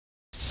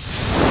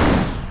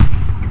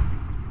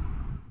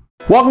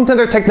Welcome to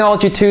another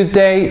Technology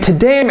Tuesday.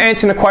 Today I'm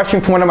answering a question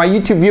from one of my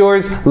YouTube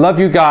viewers. Love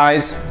you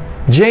guys.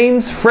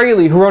 James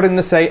Fraley, who wrote in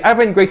to say,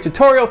 Evan, great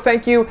tutorial,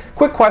 thank you.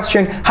 Quick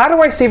question, how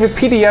do I save a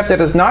PDF that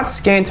is not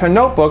scanned to a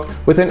notebook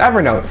within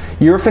Evernote?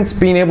 You reference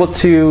being able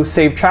to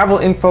save travel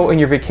info in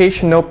your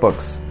vacation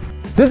notebooks.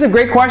 This is a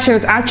great question.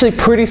 It's actually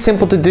pretty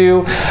simple to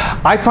do.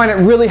 I find it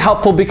really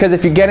helpful because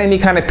if you get any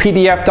kind of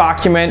PDF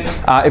document,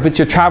 if it's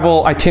your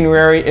travel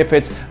itinerary, if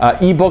it's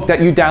an ebook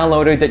that you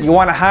downloaded that you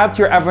want to have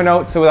to your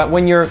Evernote so that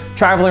when you're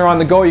traveling or on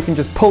the go, you can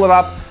just pull it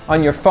up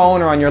on your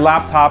phone or on your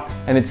laptop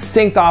and it's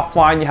synced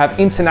offline, you have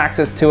instant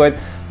access to it.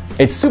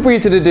 It's super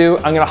easy to do.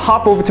 I'm going to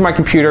hop over to my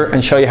computer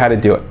and show you how to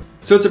do it.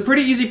 So it's a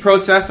pretty easy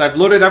process. I've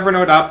loaded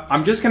Evernote up.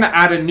 I'm just going to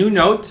add a new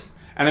note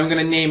and I'm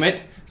going to name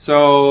it.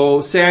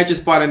 So say I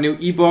just bought a new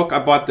ebook. I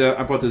bought the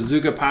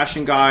Zuga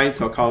Passion guide,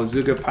 so I'll call it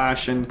Zuga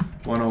Passion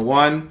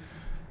 101.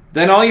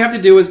 Then all you have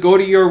to do is go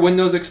to your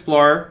Windows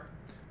Explorer,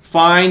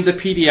 find the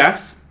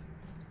PDF,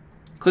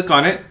 click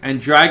on it,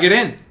 and drag it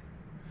in.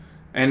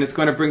 And it's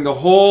going to bring the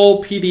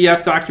whole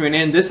PDF document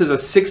in. This is a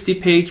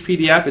 60-page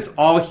PDF. It's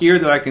all here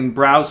that I can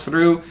browse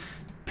through,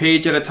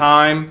 page at a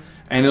time,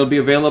 and it'll be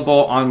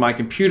available on my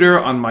computer,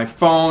 on my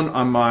phone,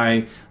 on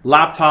my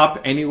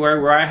laptop, anywhere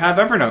where I have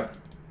Evernote.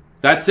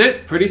 That's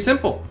it, pretty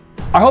simple.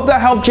 I hope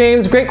that helped,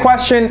 James. Great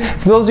question.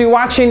 For those of you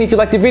watching, if you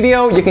liked the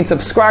video, you can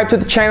subscribe to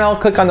the channel,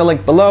 click on the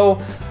link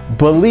below.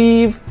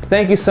 Believe,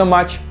 thank you so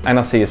much, and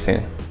I'll see you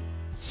soon.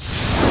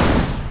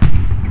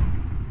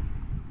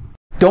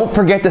 Don't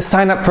forget to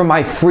sign up for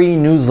my free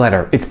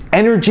newsletter. It's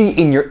energy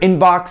in your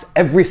inbox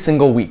every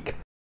single week.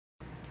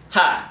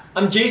 Hi,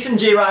 I'm Jason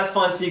J. Raz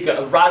Fonseca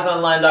of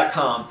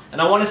RazOnline.com,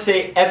 and I want to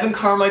say Evan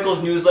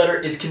Carmichael's newsletter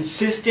is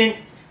consistent,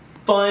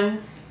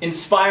 fun,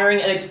 inspiring,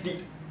 and it's the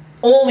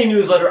only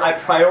newsletter I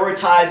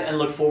prioritize and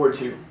look forward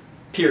to,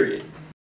 period.